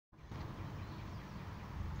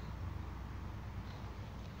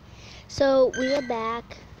So we are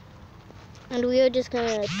back, and we are just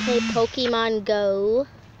gonna play Pokemon Go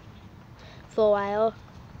for a while.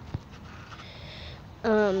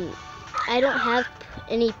 I don't have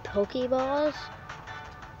any Pokeballs.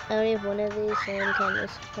 I only have one of these, so I'm kind of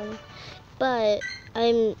disappointed. But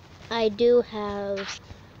I do have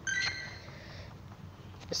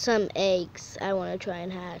some eggs I want to try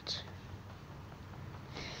and hatch.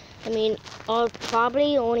 I mean, I'll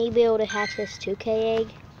probably only be able to hatch this 2K egg,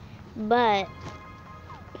 but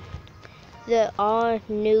there are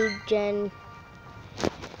new Gen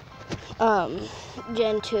 2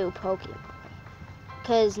 Pokemon.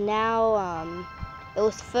 Because now, it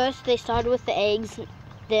was first they started with the eggs,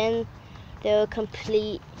 then they were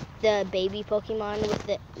complete the baby Pokemon with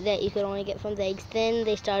that you could only get from the eggs. Then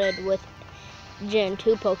they started with Gen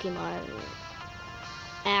 2 Pokemon,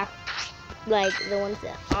 like the ones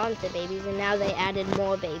that aren't the babies, and now they added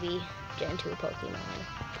more baby Gen 2 Pokemon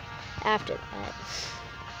after that.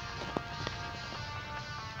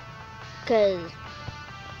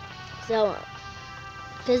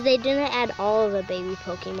 Because they didn't add all of the baby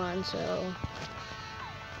Pokemon, so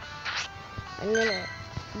I'm gonna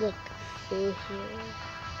look through here.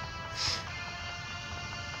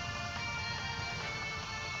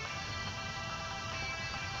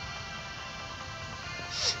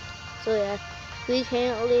 So yeah, we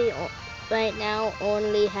currently right now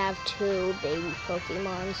only have 2 baby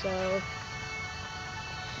Pokemon, so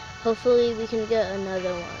hopefully we can get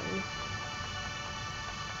another one.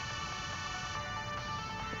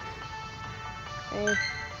 And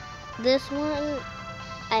this one,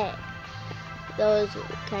 that was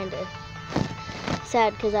kind of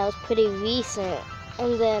sad because I was pretty recent,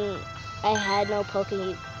 and then I had no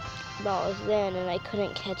Pokeballs then, and I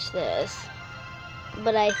couldn't catch this.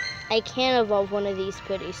 But I can evolve one of these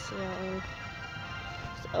pretty soon,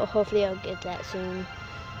 so hopefully I'll get that soon.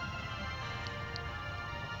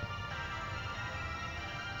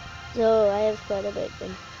 So I have quite a bit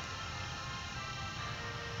then.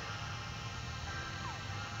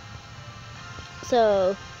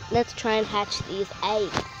 So let's try and hatch these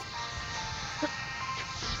eggs.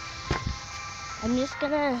 I'm just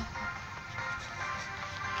gonna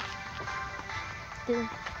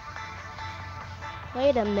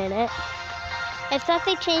wait a minute. I thought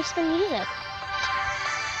they changed the music.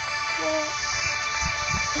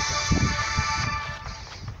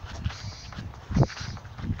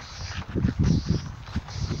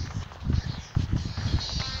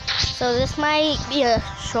 So this might be a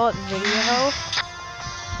short video.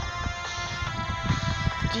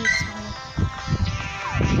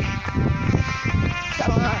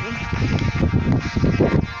 Come on.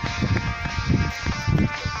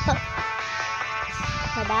 Oh.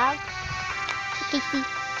 My dog. Kiki.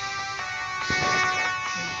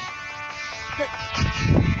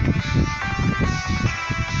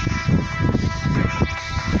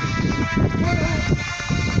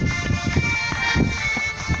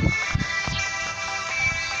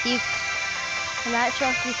 I'm not sure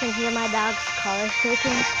if you can hear my dog's collar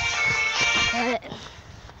shaking, but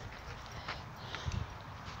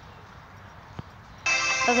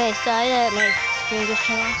okay, sorry that my screen just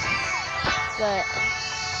turned off, but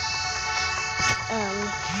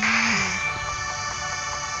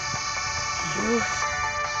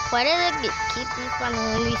why did it keep respawning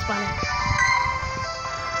and respawning?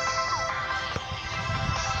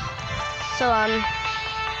 So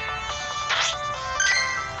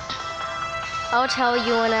I'll tell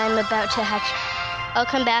you when I'm about to hatch. I'll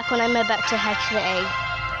come back when I'm about to hatch the egg.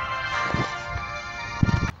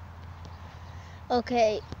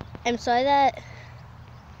 Okay, I'm sorry that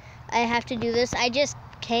I have to do this. I just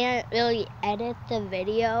can't really edit the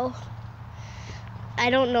video. I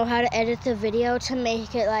don't know how to edit the video to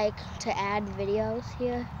make it to add videos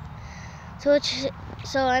here. So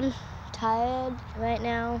I'm tired right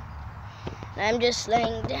now. I'm just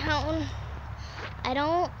laying down. I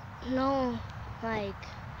don't know,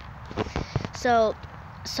 so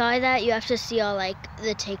sorry that you have to see all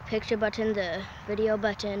the take picture button, the video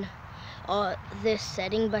button, all this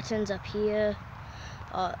setting buttons up here,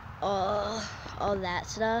 all that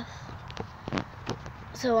stuff.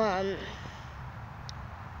 So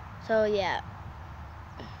yeah.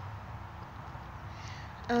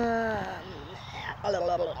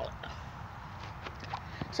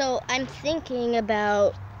 So I'm thinking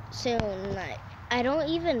about soon, I don't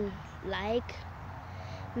even like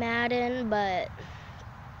Madden, but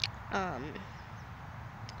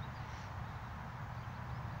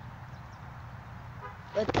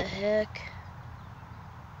what the heck?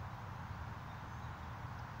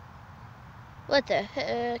 What the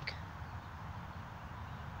heck?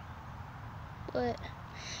 What?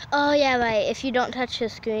 Oh yeah, right. If you don't touch the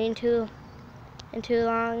screen too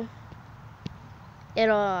long,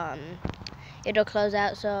 it'll close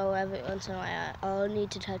out. So every once in a while, I'll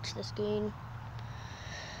need to touch the screen.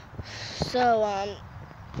 So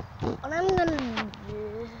what I'm gonna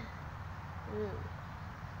do.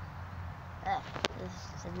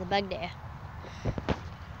 There's a bug there.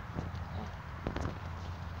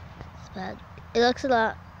 Bug. It looks a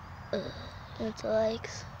lot. It's like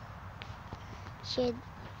shit.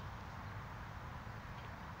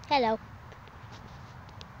 Hello.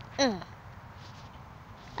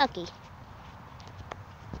 Okay.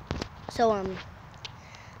 So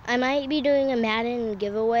I might be doing a Madden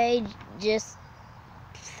giveaway just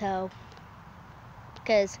so,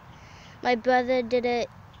 because my brother did it.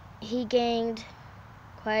 He gained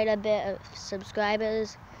quite a bit of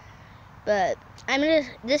subscribers, but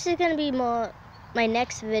this is gonna be more my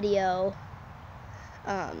next video.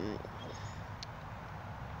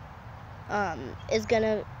 Is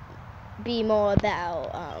gonna be more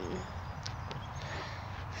about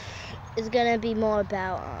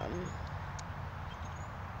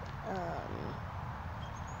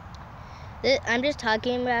I'm just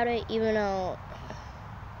talking about it, even though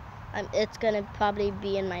it's gonna probably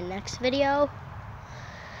be in my next video.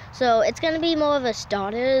 So it's gonna be more of a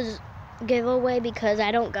starters giveaway because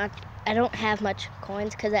I don't have much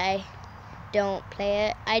coins because I don't play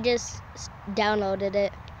it. I just downloaded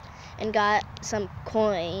it and got some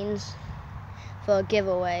coins for a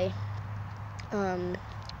giveaway. I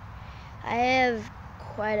have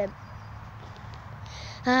quite a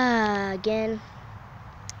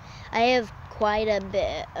I have quite a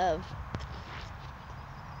bit of.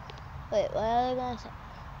 Wait, what was I gonna say?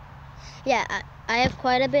 Yeah, I have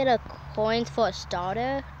quite a bit of coins for a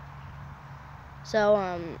starter. So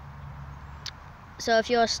so if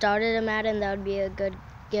you're a starter to Madden, that would be a good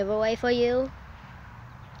giveaway for you.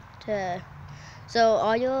 So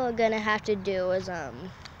all you're gonna have to do is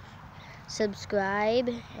subscribe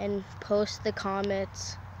and post the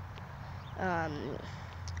comments.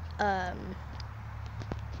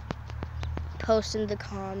 Post in the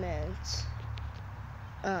comments.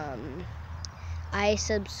 I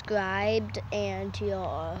subscribed and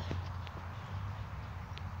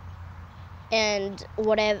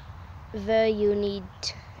whatever you need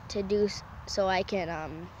to do so I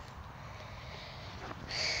can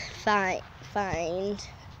find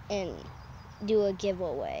and do a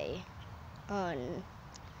giveaway on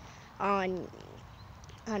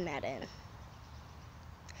Madden.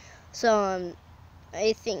 So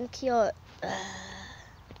I think you'll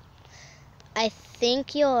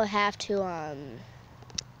have to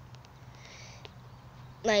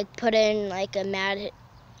like put in like a Madden.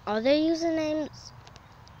 Are there usernames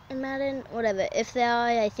in Madden? Whatever. If there are,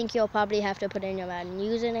 I think you'll probably have to put in your Madden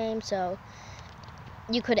username. So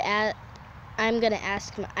you could add. I'm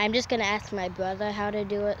just gonna ask my brother how to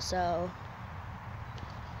do it. So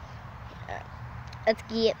let's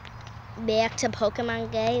get back to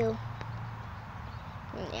Pokemon Go.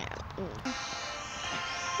 Yeah.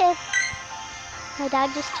 Hey, my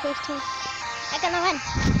dog just chased me. I gotta run.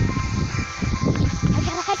 I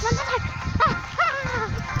gotta hide from the dog.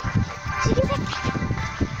 She can take that.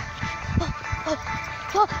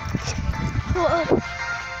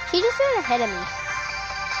 She just sort of hit me.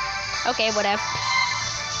 Okay, whatever.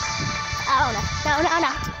 Oh no.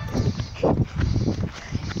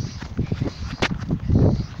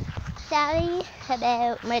 Sorry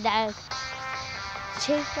about my dog.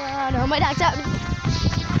 No, my dog's out. No.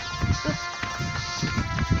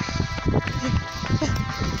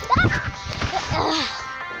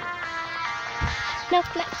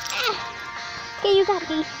 Okay, you got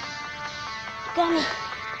me. You got me.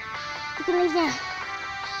 You can leave now.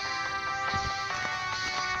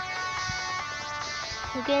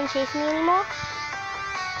 You gonna chase me anymore?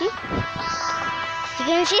 You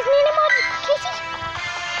gonna chase me anymore, Casey?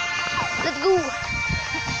 Let's go.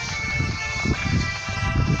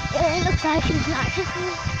 It looks like she's not chasing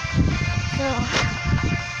me. So,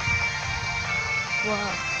 whoa.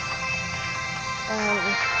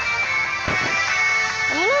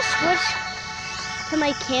 I'm gonna switch to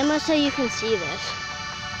my camera so you can see this.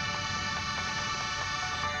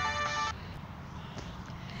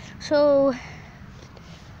 So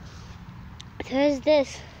there's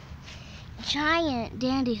this giant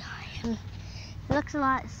dandelion. It looks a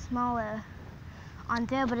lot smaller on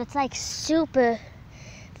there, but it's like super.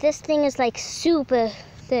 This thing is like super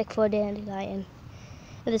thick for a dandelion.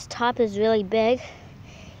 And this top is really big.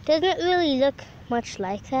 Doesn't really look much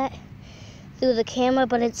like that through the camera,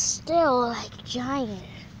 but it's still like giant.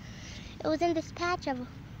 It was in this patch of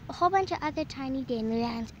a whole bunch of other tiny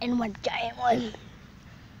dandelions and one giant one.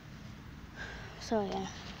 So yeah.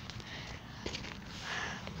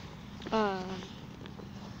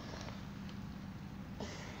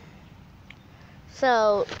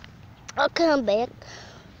 So I'll come back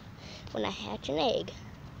when I hatch an egg.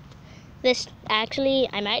 This actually,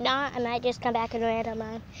 I might not. I might just come back in random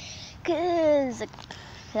time. Cause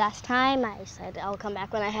last time I said I'll come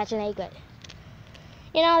back when I hatch an egg, but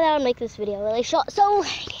you know that'll make this video really short. So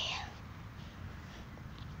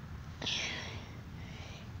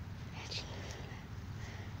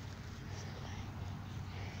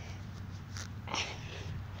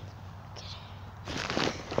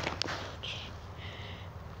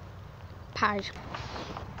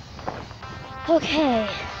okay,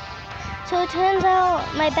 so it turns out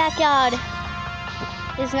my backyard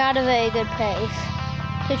is not a very good place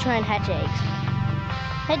to try and hatch eggs.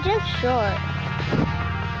 That gym's short.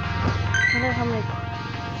 I wonder how many.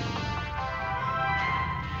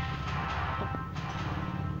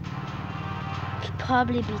 Could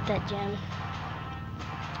probably beat that gym.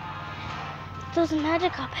 Those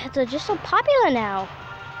Magikarp heads are just so popular now.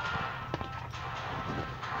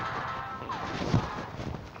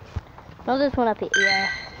 No, this one up here. Yeah.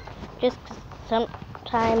 Just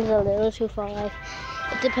sometimes a little too far away.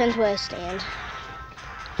 It depends where I stand.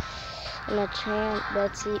 And a champ,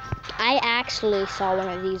 let's see. I actually saw one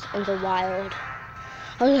of these in the wild.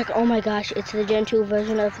 I was like, oh my gosh, it's the Gen 2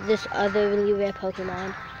 version of this other really rare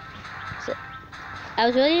Pokemon. So, I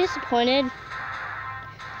was really disappointed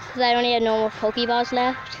because I only had no more Pokeballs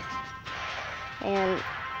left. And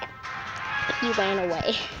he ran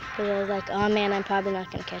away. Because I was like, oh man, I'm probably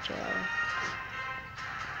not going to catch it all.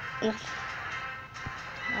 This is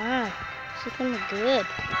looking good.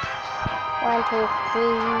 1, 2,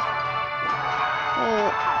 3.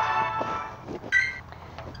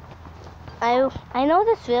 I know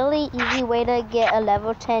this really easy way to get a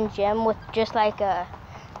level 10 gem with just like a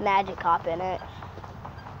Magikarp in it.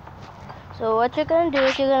 So what you're gonna do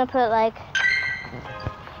is you're gonna put like,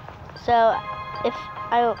 so if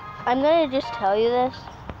I'm gonna just tell you this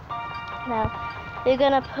now. You're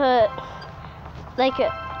gonna put like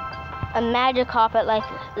a Magikarp at like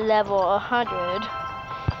level 100,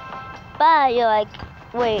 but you're like,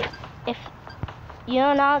 wait, if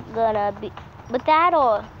you're not gonna be, but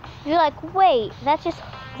that'll, you're like, wait, that's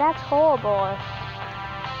horrible.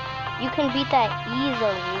 You can beat that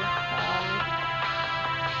easily.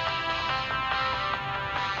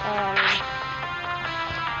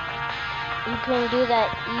 You can do that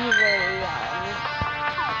easily.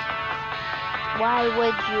 Why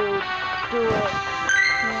would you do it?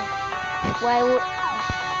 Why would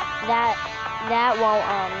that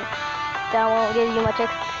won't give you much XP.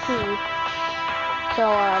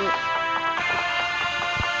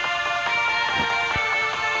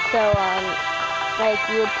 Like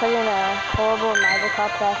you would put in a horrible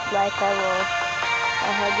Magikarp that's like level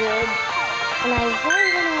 100, and I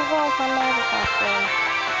really want to roll on Magikarp thing.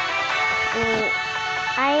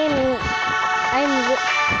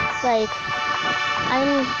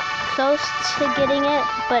 I'm close to getting it,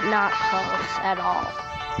 but not close at all.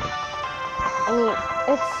 I mean,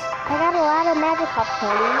 I got a lot of Magikarp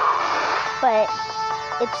candy, but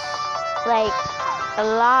it's like a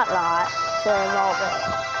lot to evolve it.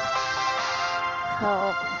 So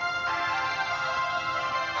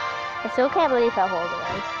I still can't believe how horrible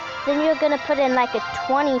it is. Then you're gonna put in like a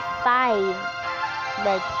 25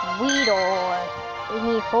 like Weedle or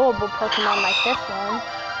any horrible Pokemon like this one.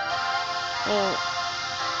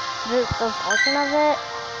 The version of it,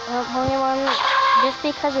 Pokemon, just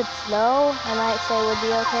because it's slow, I might say would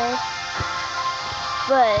be okay.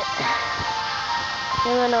 But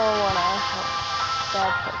you're gonna wanna help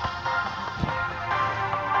that Pokemon.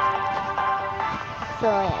 So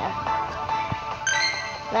yeah.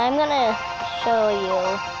 Now I'm gonna show you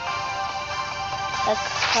a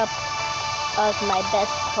couple of my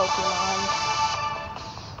best Pokemon.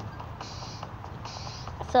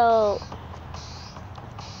 So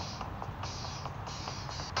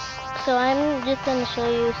I'm just gonna show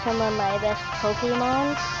you some of my best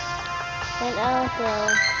Pokemon. And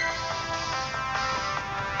also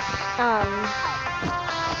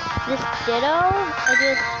this Ditto,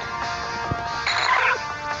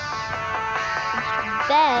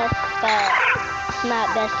 best, but not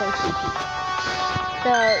best in CP.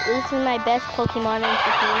 So this is my best Pokemon in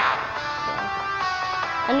CP. So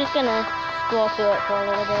I'm just gonna scroll through it for a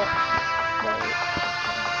little bit. Wait.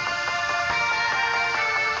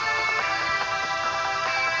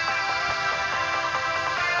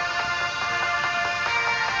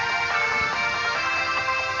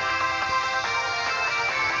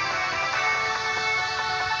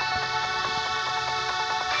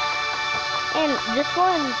 And this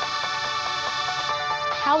one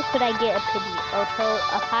how could I get a Pidgeotto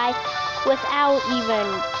up high without even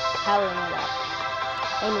powering it up?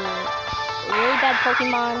 I mean, really bad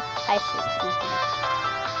Pokemon, I succeeded.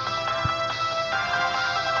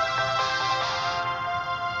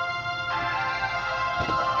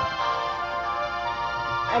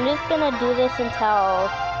 I'm just gonna do this until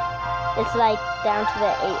it's like down to the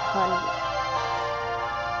 800.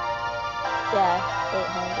 Yeah,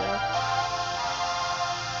 800.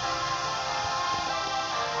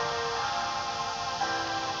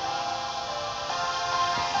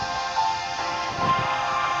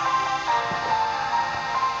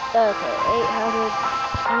 Okay, 800.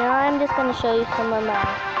 Now I'm just gonna show you some of my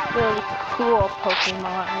really cool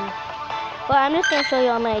Pokemon. Well, I'm just gonna show you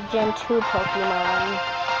all my Gen 2 Pokemon.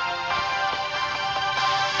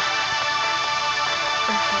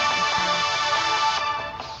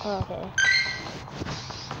 Okay.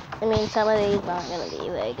 I mean, some of these aren't gonna be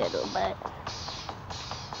very good, but.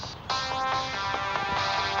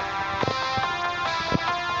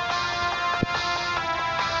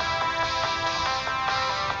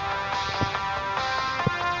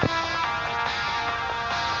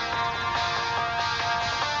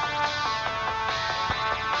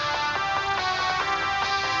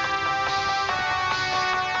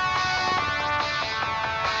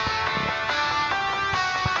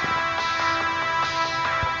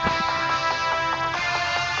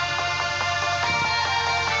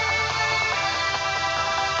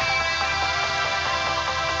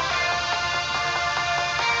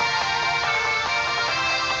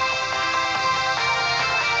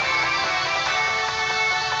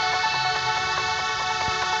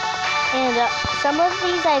 And some of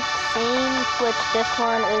these I've seen, which this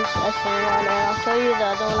one is a seen one, and I'll show you the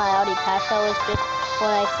other one I already passed. That was just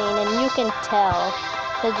one I've seen, and you can tell,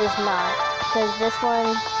 because it's not. Because this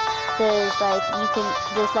one, there's like,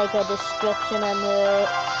 there's like a description of the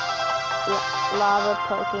lava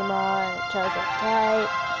Pokemon. It tells what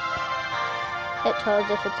type. It tells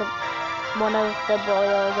if it's one of the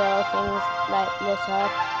boy or girl things like this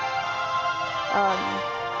up.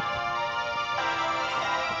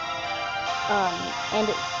 And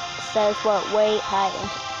it says what weight, height, and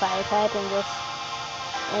fire type, and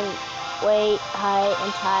weight, height,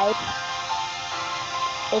 and type.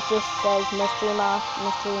 It just says mystery moth,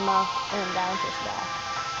 and down to stuff.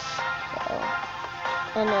 So,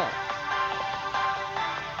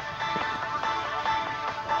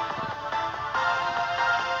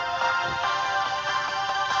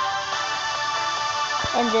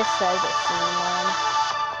 and this says it's seen one.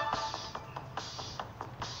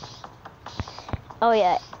 Oh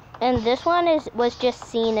yeah, and this one was just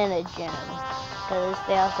seen in a gym, because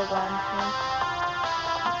they also go on gym.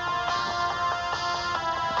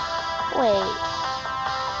 Wait,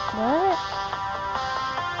 what?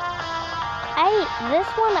 This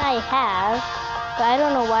one I have, but I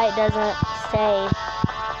don't know why it doesn't say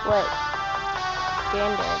what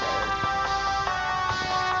gender it is.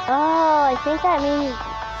 Oh, I think that means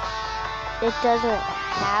it doesn't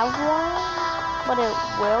have one, but it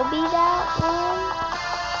will be that one.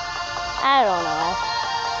 I don't know.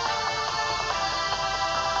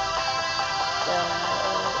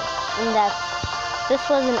 And this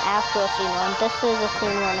was an actual scene one. This is a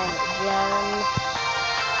scene one in the gym.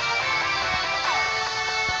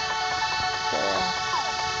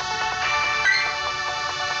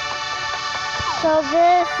 So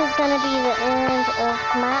this is gonna be the end of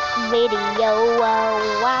my video. Wow.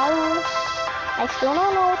 I still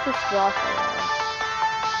don't know what this draw thing is.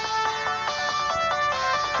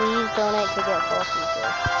 Please donate to get full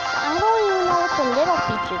features. I don't even know what the little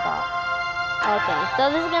features are. Okay, so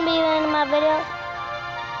this is gonna be the end of my video.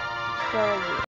 So